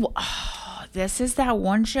is that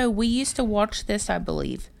one show. We used to watch this, I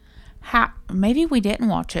believe. Maybe we didn't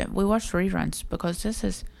watch it. We watched reruns because this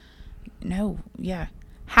is... No, yeah.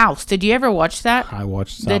 House. Did you ever watch that? I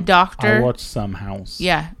watched some. The Doctor. I watched some House.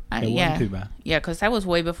 Yeah. It wasn't too bad. Yeah, because that was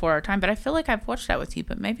way before our time. But I feel like I've watched that with you,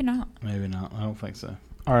 but maybe not. Maybe not. I don't think so.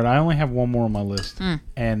 All right, I only have one more on my list.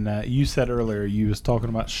 And you said earlier you was talking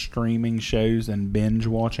about streaming shows and binge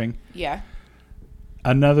watching. Yeah.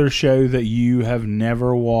 Another show that you have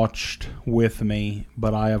never watched with me,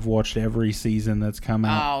 but I have watched every season that's come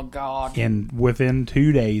out. Oh, God. And within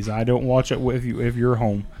 2 days, I don't watch it with you if you're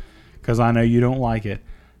home, because I know you don't like it.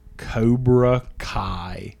 Cobra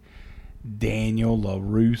Kai. Daniel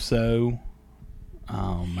LaRusso.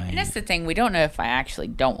 Oh, man. And that's the thing. We don't know if I actually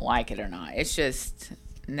don't like it or not. It's just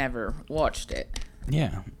never watched it.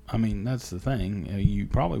 Yeah. I mean, that's the thing. You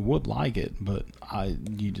probably would like it, but I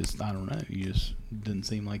don't know. You just didn't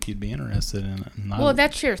seem like you'd be interested in it. Well,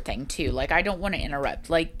 that's your thing, too. Like, I don't want to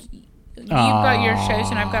interrupt. Like, you've got your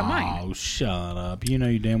shows and I've got mine. Oh, shut up. You know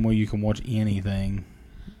you damn well you can watch anything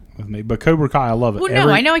with me. But Cobra Kai, I love it. Well, no,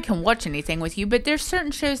 I know I can watch anything with you, but there's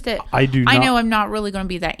certain shows that I know I'm not really going to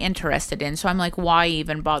be that interested in. So I'm like, why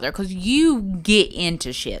even bother? Because you get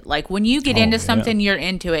into shit. Like, when you get into something, you're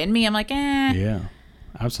into it. And me, I'm like, eh. Yeah.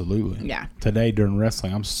 Absolutely. Yeah. Today during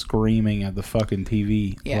wrestling, I'm screaming at the fucking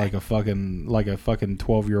TV like a fucking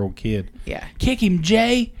 12-year-old kid. Yeah. Kick him,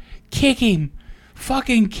 Jay. Kick him.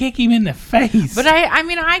 Fucking kick him in the face. But I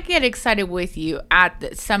mean, I get excited with you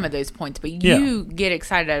at some of those points, but you get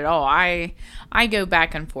excited at all. I go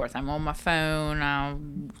back and forth. I'm on my phone. I'll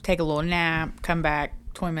take a little nap, come back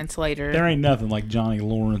 20 minutes later. There ain't nothing like Johnny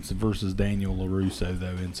Lawrence versus Daniel LaRusso,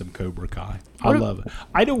 though, in some Cobra Kai. I love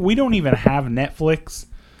it. We don't even have Netflix,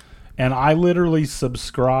 and I literally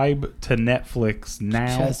subscribe to Netflix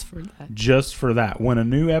now just for that. When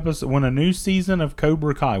a new season of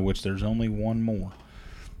Cobra Kai, which there's only one more,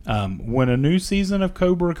 when a new season of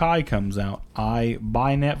Cobra Kai comes out, I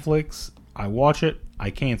buy Netflix, I watch it, I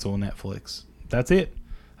cancel Netflix. That's it.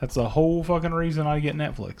 That's the whole fucking reason I get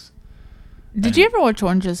Netflix. Did you ever watch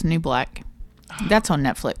Orange is the New Black? That's on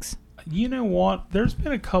Netflix. You know what? There's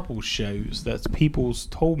been a couple shows that people's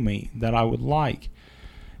told me that I would like,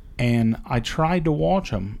 and I tried to watch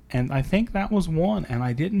them, and I think that was one, and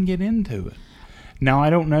I didn't get into it. Now, I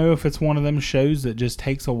don't know if it's one of them shows that just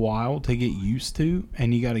takes a while to get used to,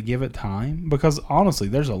 and you got to give it time, because honestly,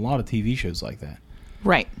 there's a lot of TV shows like that.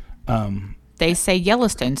 Right. They say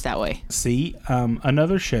Yellowstone's that way. See,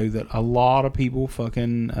 another show that a lot of people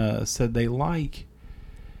fucking said they like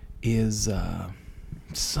is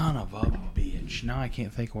son of a bitch. Now I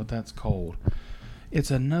can't think of what that's called.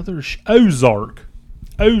 It's another Ozark.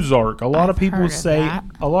 Ozark. A lot of people say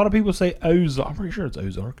Ozark. I'm pretty sure it's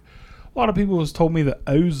Ozark. A lot of people has told me that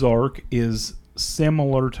Ozark is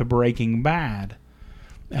similar to Breaking Bad,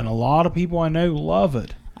 and a lot of people I know love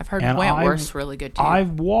it. I've heard Wentworth's really good too.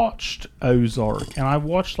 I've watched Ozark, and I've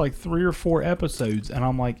watched like 3 or 4 episodes, and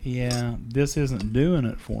I'm like, yeah, this isn't doing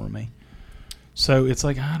it for me. So it's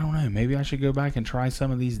like, I don't know, maybe I should go back and try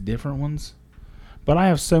some of these different ones. But I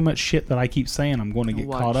have so much shit that I keep saying I'm going to get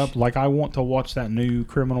caught up. Like, I want to watch that new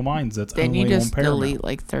Criminal Minds that's only on Paramount. Then you just delete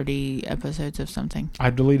like 30 episodes of something.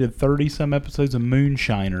 I've deleted 30-some episodes of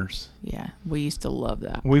Moonshiners. Yeah, we used to love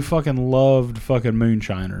that. We fucking loved fucking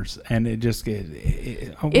Moonshiners. And it just...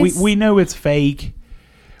 we know it's fake.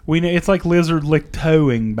 We know it's like lizard lick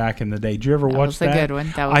towing back in the day. Did you ever watch that? That was a good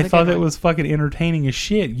one. That was I a thought good that one. was fucking entertaining as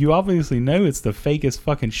shit. You obviously know it's the fakest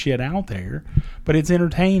fucking shit out there, but it's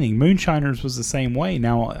entertaining. Moonshiners was the same way.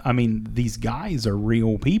 Now, I mean, these guys are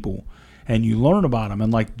real people, and you learn about them.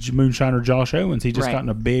 And like Moonshiner Josh Owens, he just got in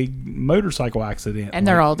a big motorcycle accident. And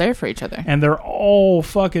they're all there for each other. And they're all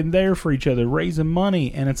fucking there for each other, raising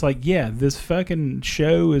money. And it's like, yeah, this fucking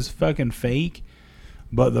show is fucking fake,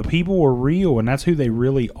 but the people are real, and that's who they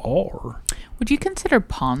really are. Would you consider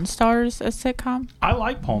Pawn Stars a sitcom? I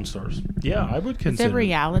like Pawn Stars. Yeah, I would consider. Is it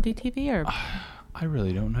reality TV or? I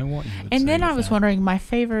really don't know what you would say. And then I was wondering, my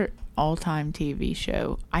favorite all-time TV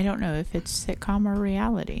show. I don't know if it's sitcom or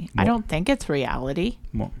reality. What? I don't think it's reality.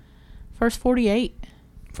 What? First 48.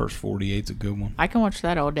 First 48's a good one. I can watch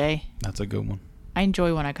that all day. That's a good one. I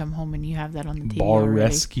enjoy when I come home and you have that on the TV. Bar already.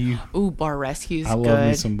 Rescue. Ooh, Bar Rescue's good. I love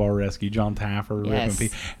me some Bar Rescue. John Taffer, Yes. Rip and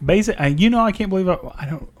Pete. Basically, you know, I can't believe I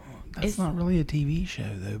don't. That's It's not really a TV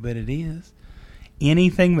show though, but it is.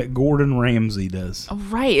 Anything that Gordon Ramsay does. Oh,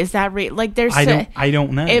 right. Is that like there's I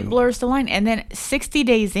don't know. It blurs the line. And then 60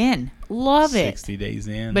 Days In. Love it. 60 Days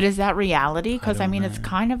In. But is that reality? Because I mean, know. it's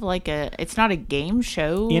kind of like it's not a game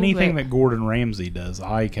show. Anything but, that Gordon Ramsay does,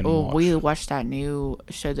 I can watch. we watched that new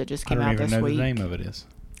show that just I came don't out even this know week. the name of it is.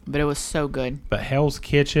 But it was so good. But Hell's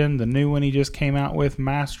Kitchen, the new one he just came out with,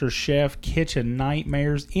 Master Chef, Kitchen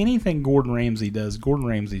Nightmares, anything Gordon Ramsay does, Gordon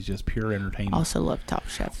Ramsay's just pure entertainment. Also love Top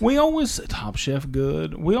Chef. We always, Top Chef,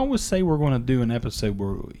 good. We always say we're going to do an episode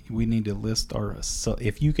where we need to list so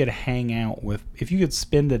if you could hang out with, if you could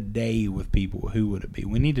spend a day with people, who would it be?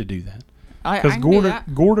 We need to do that. Because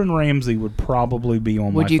Gordon Ramsay would probably be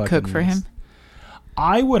on my Would you fucking cook for list. him?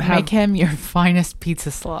 I would have. Make him your finest pizza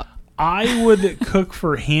slot. I would cook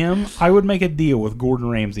for him. I would make a deal with Gordon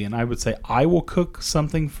Ramsay, and I would say, I will cook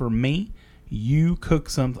something for me. You cook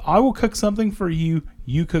something. I will cook something for you.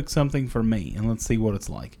 You cook something for me, and let's see what it's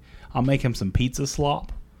like. I'll make him some pizza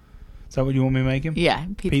slop. Is that what you want me to make him? Yeah,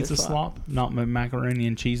 pizza slop. Not macaroni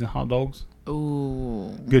and cheese and hot dogs.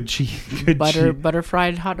 Ooh, Good cheese. Good butter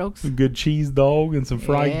fried hot dogs. Good cheese dog and some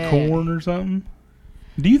fried corn or something.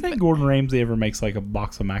 Do you think Gordon Ramsay ever makes like a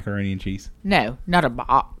box of macaroni and cheese? No, not a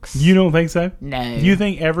box. You don't think so? No. You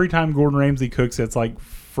think every time Gordon Ramsay cooks, it's like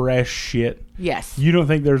fresh shit? Yes. You don't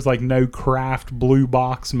think there's like no Kraft blue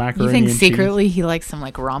box macaroni and cheese? You think secretly he likes some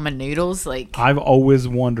like ramen noodles? Like I've always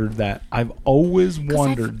wondered that. I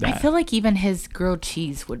feel like even his grilled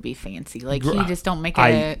cheese would be fancy. Like he just don't make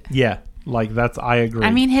it. Yeah, like I agree.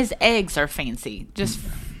 I mean, his eggs are fancy. Just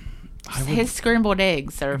his scrambled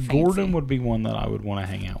eggs are fancy. Gordon would be one that I would want to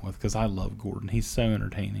hang out with because I love Gordon. He's so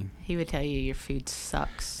entertaining. He would tell you your food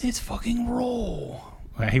sucks. It's fucking raw.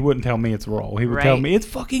 He wouldn't tell me it's raw. He would tell me it's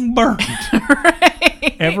fucking burnt.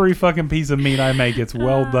 Right. Every fucking piece of meat I make, it's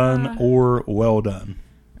well done or well done.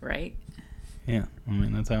 Right. Yeah, I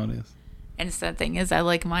mean that's how it is. And the sad thing is, I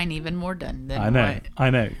like mine even more done than I know.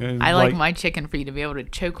 I like my chicken for you to be able to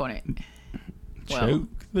choke on it. Choke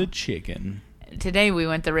the chicken. Today we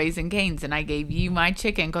went to Raising Cane's and I gave you my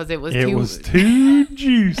chicken because it was too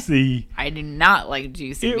juicy. I do not like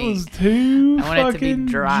juicy meat. It was too I want it to be fucking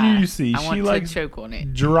dry. juicy. I want She to likes choke on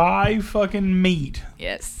it. dry fucking meat.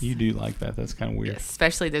 Yes. You do like that. That's kind of weird. Yes,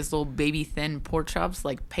 especially those little baby thin pork chops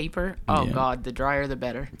like paper. Oh Yeah. God, the drier the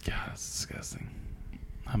better. God, it's disgusting.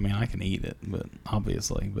 I mean, I can eat it, but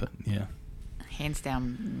yeah. Hands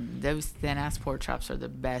down, those thin ass pork chops are the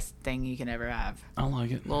best thing you can ever have. I like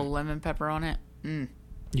it. Little lemon pepper on it.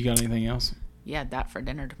 You got anything else? Yeah, that for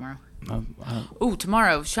dinner tomorrow. Ooh,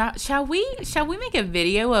 Tomorrow. Shall we make a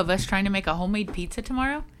video of us trying to make a homemade pizza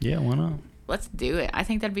tomorrow? Yeah, why not? Let's do it. I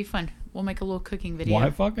think that'd be fun. We'll make a little cooking video. Why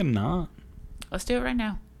fucking not? Let's do it right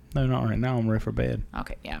now. No, not right now. I'm ready for bed.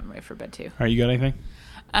 Okay, yeah, I'm ready for bed too. All right, you got anything?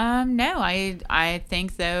 No, I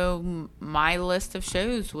think though my list of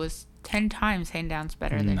shows was 10 times hand downs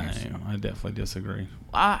better than yours. No, I definitely disagree.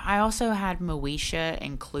 I also had Moesha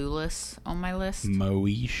and Clueless on my list.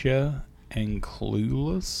 Moesha and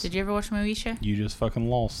Clueless? Did you ever watch Moesha? You just fucking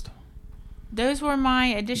lost. Those were my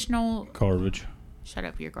additional... Garbage. Shut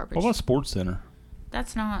up, you're garbage. What about Sports Center?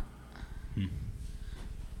 That's not...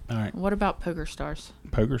 All right. What about Poker Stars?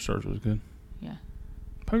 Poker Stars was good. Yeah.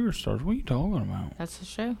 Poker Stars? What are you talking about? That's the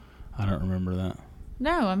show? I don't remember that.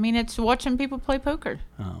 No, I mean, it's watching people play poker.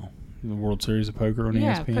 Oh. The World Series of Poker on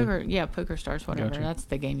ESPN? Poker Stars, whatever. Gotcha. That's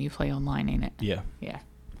the game you play online, ain't it? Yeah. Yeah.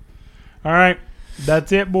 All right.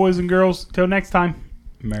 That's it, boys and girls. Till next time.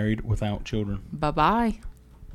 Married Without Children. Bye-bye.